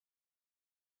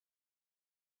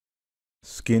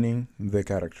Skinning the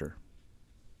character.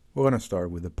 We're going to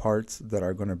start with the parts that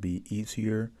are going to be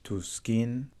easier to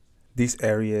skin. These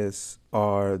areas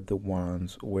are the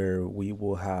ones where we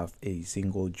will have a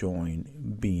single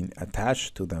joint being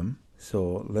attached to them.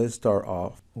 So let's start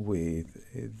off with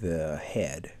the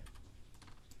head.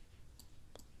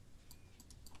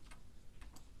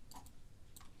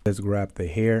 Let's grab the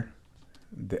hair,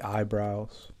 the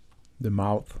eyebrows, the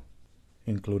mouth,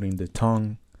 including the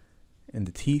tongue and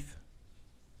the teeth.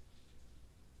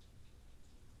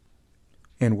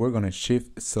 And we're going to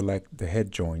shift select the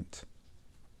head joint.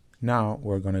 Now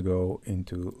we're going to go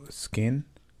into skin,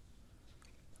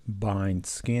 bind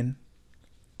skin,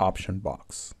 option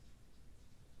box.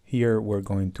 Here we're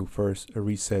going to first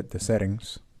reset the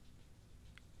settings.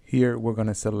 Here we're going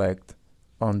to select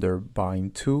under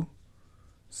bind to,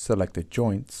 select the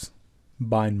joints.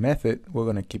 Bind method, we're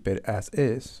going to keep it as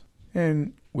is.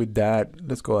 And with that,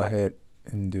 let's go ahead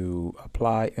and do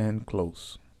apply and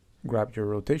close. Grab your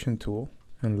rotation tool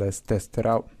and let's test it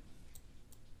out.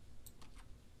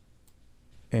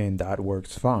 And that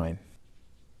works fine.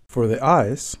 For the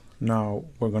eyes, now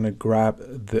we're going to grab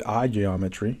the eye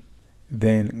geometry,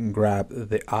 then grab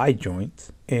the eye joint,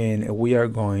 and we are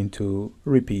going to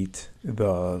repeat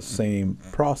the same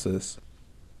process.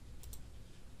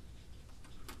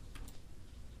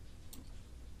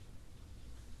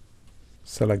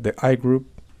 Select the eye group,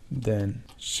 then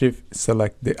shift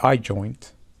select the eye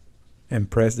joint and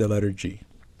press the letter G.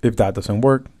 If that doesn't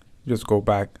work, just go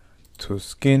back to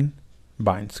skin,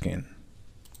 bind skin,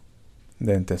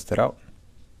 then test it out.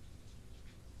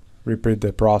 Repeat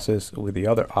the process with the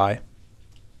other eye.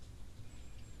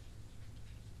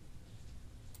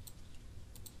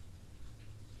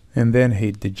 And then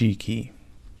hit the G key.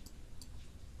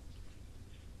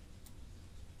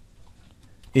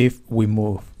 If we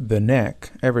move the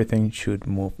neck, everything should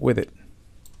move with it.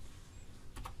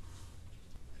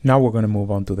 Now we're going to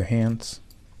move on to the hands.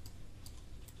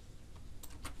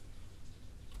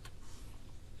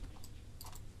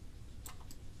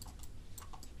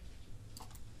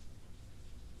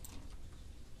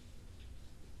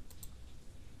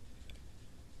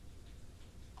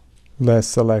 Let's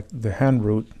select the hand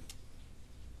root.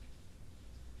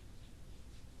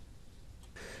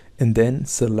 And then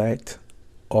select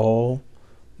all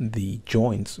the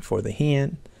joints for the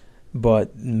hand,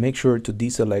 but make sure to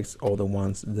deselect all the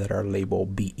ones that are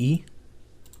labeled BE.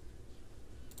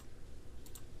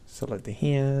 Select the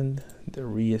hand, the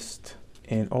wrist,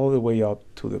 and all the way up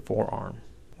to the forearm.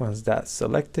 Once that's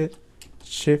selected,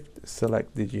 shift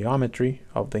select the geometry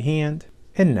of the hand,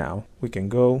 and now we can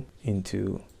go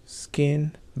into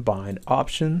skin, bind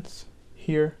options.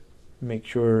 Here, make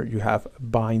sure you have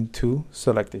bind to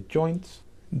selected joints.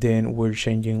 Then we're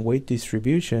changing weight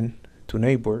distribution to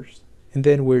neighbors. And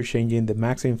then we're changing the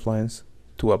max influence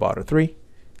to about a 3,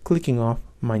 clicking off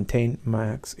maintain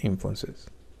max influences.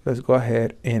 Let's go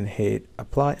ahead and hit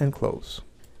apply and close.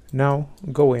 Now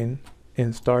go in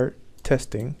and start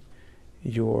testing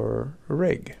your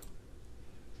rig.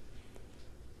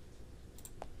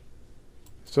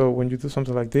 So when you do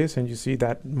something like this and you see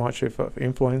that much of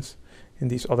influence in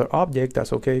this other object,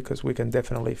 that's okay, because we can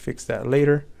definitely fix that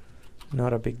later.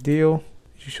 Not a big deal.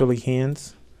 Usually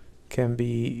hands can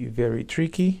be very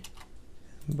tricky,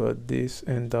 but this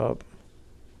end up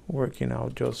working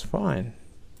out just fine.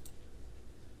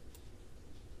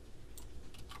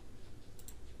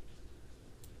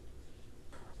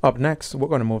 Up next, we're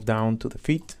going to move down to the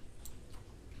feet.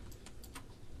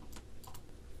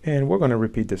 And we're going to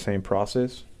repeat the same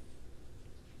process.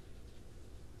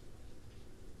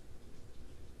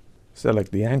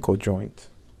 Select the ankle joint.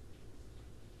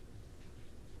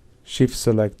 Shift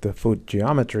select the foot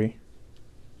geometry.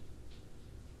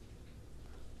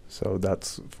 So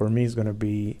that's, for me, is going to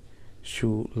be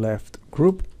shoe left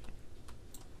group.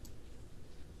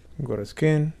 Go to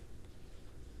skin,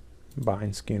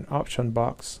 bind skin option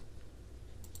box.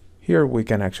 Here we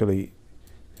can actually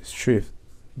shift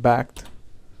back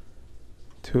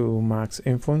to max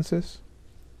influences.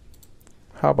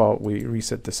 How about we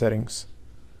reset the settings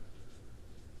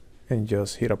and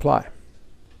just hit apply.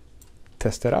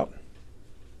 Test it out.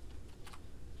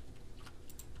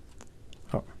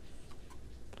 Oh.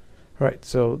 Right,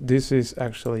 so this is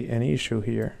actually an issue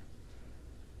here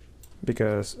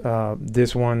because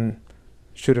this one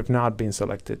should have not been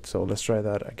selected. So let's try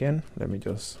that again. Let me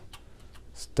just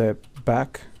step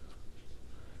back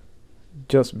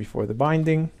just before the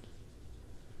binding.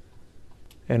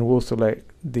 And we'll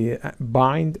select the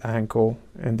bind ankle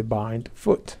and the bind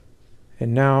foot.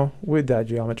 And now with that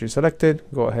geometry selected,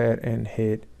 go ahead and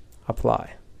hit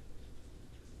apply.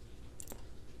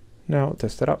 Now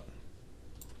test it out.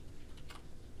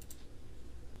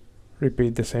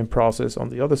 Repeat the same process on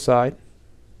the other side.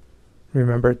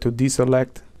 Remember to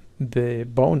deselect the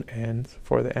bone ends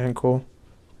for the ankle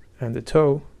and the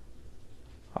toe.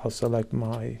 I'll select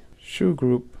my shoe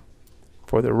group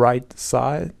for the right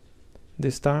side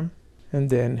this time, and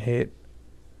then hit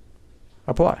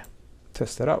apply.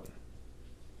 Test it out.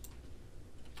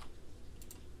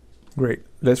 Great.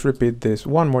 Let's repeat this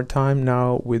one more time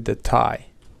now with the tie.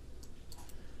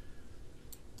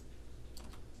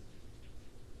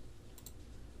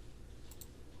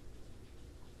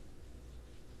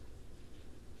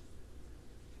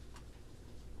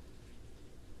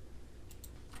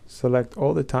 Select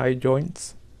all the tie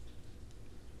joints.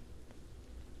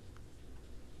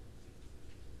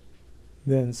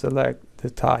 Then select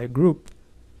the tie group.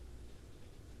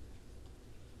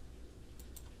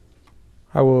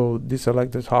 I will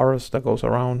deselect the torus that goes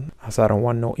around, as I don't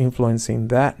want no influence in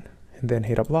that, and then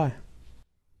hit apply.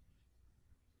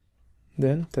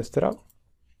 Then test it out.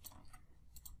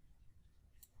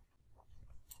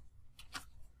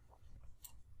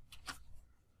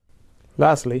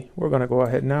 Lastly, we're going to go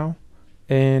ahead now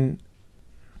and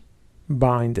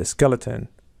bind the skeleton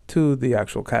to the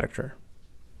actual character.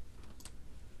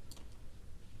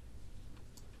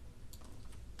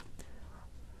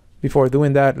 Before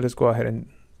doing that, let's go ahead and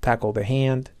tackle the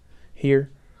hand here.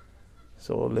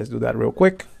 So let's do that real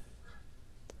quick,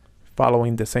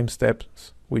 following the same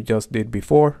steps we just did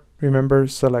before. Remember,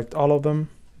 select all of them,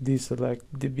 deselect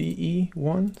the VE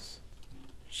ones,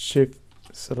 shift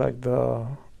select the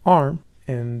arm,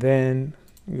 and then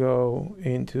go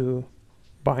into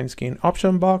bind skin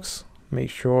option box. Make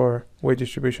sure weight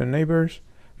distribution neighbors,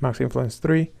 max influence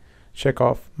 3, check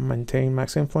off maintain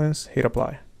max influence, hit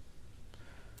apply.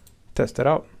 Test it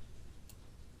out.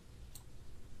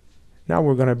 Now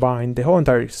we're going to bind the whole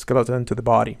entire skeleton to the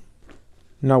body.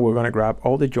 Now we're going to grab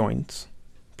all the joints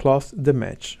plus the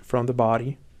mesh from the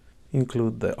body,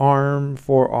 include the arm,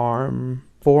 forearm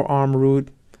root,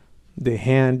 the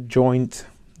hand joint,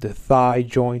 the thigh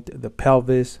joint, the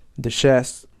pelvis, the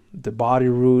chest, the body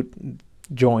root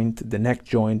joint, the neck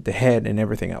joint, the head, and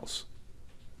everything else.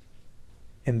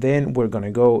 And then we're going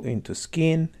to go into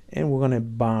skin, and we're going to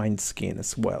bind skin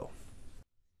as well.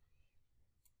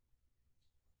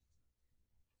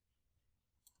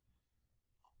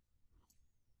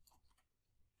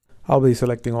 I'll be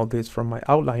selecting all this from my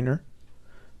outliner,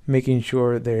 making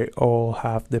sure they all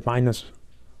have the minus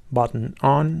button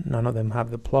on, none of them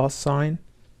have the plus sign.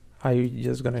 I'm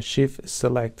just gonna shift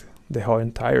select the whole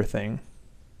entire thing.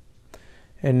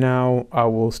 And now I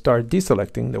will start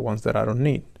deselecting the ones that I don't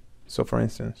need. So for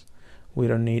instance, we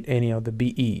don't need any of the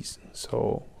BEs.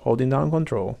 So holding down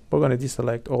control, we're gonna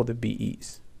deselect all the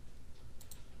BEs.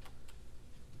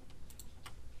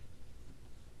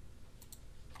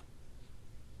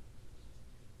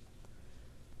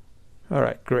 All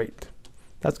right, great.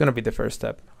 That's going to be the first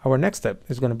step. Our next step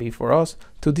is going to be for us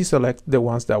to deselect the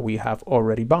ones that we have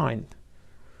already bind.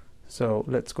 So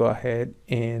let's go ahead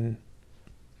and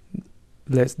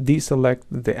let's deselect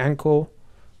the ankle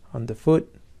on the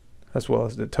foot as well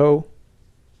as the toe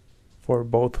for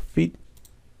both feet.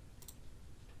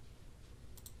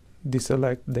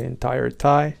 Deselect the entire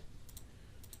thigh.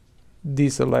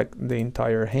 Deselect the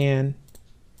entire hand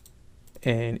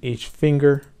and each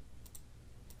finger.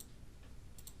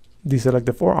 Deselect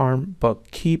the forearm,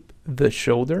 but keep the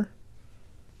shoulder.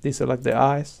 Deselect the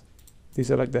eyes.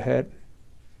 Deselect the head.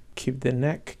 Keep the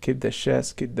neck, keep the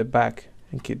chest, keep the back,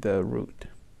 and keep the root.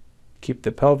 Keep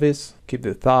the pelvis, keep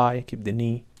the thigh, keep the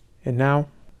knee. And now,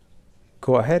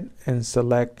 go ahead and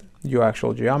select your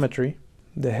actual geometry.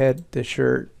 The head, the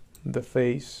shirt, the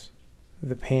face,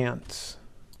 the pants.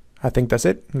 I think that's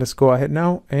it. Let's go ahead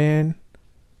now and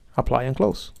apply and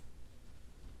close.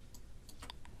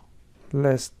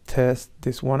 Let's test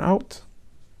this one out.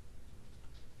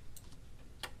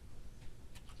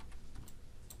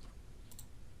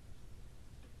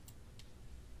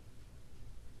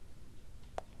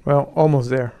 Well, almost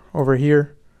there. Over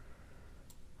here,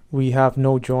 we have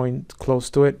no joint close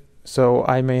to it, so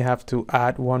I may have to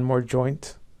add one more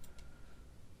joint.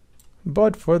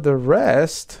 But for the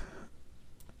rest,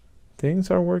 things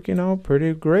are working out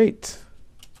pretty great.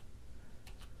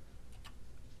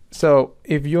 So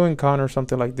if you encounter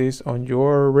something like this on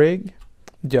your rig,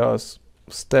 just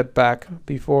step back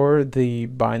before the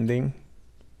binding.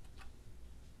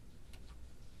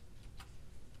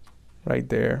 Right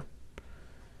there.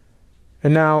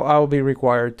 And now I'll be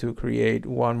required to create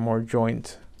one more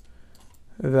joint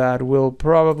that will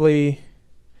probably,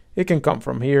 it can come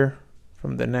from here,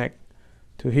 from the neck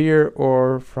to here,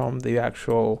 or from the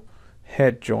actual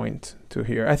head joint to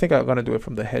here. I think I'm gonna do it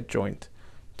from the head joint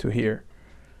to here.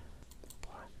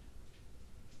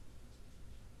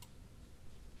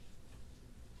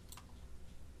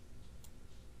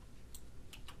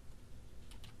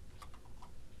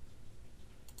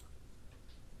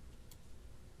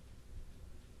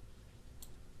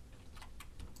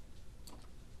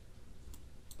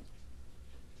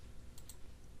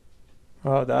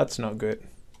 Oh, that's not good.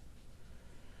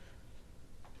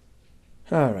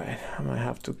 All right, I might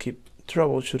have to keep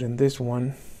troubleshooting this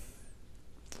one.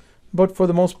 But for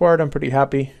the most part, I'm pretty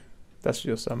happy. That's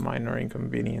just a minor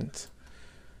inconvenience.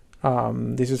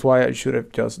 This is why I should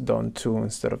have just done 2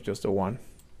 instead of just a 1.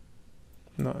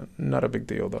 No, not a big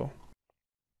deal though.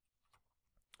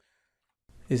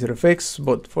 Easy to fix,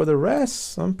 but for the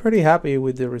rest, I'm pretty happy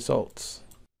with the results.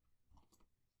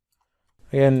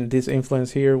 Again, this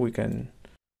influence here, we can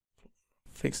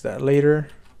fix that later.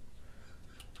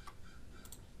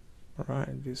 All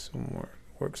right, this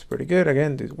works pretty good.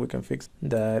 Again, we can fix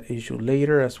that issue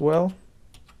later as well.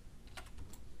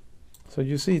 So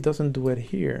you see, it doesn't do it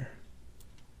here.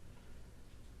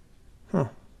 Huh,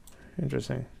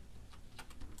 interesting.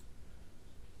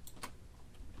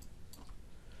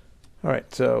 All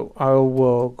right, so I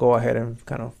will go ahead and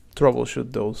kind of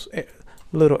troubleshoot those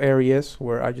little areas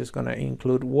where I'm just gonna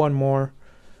include one more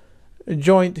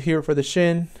joint here for the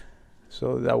shin.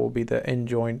 So that will be the end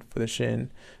joint for the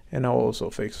shin. And I'll also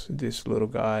fix this little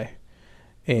guy.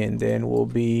 And then we'll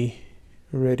be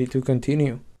ready to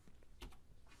continue.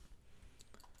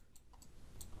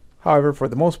 However, for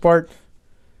the most part,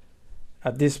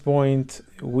 at this point,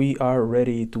 we are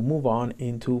ready to move on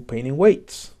into painting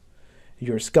weights.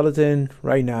 Your skeleton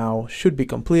right now should be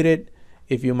completed.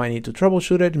 If you might need to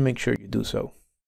troubleshoot it, make sure you do so.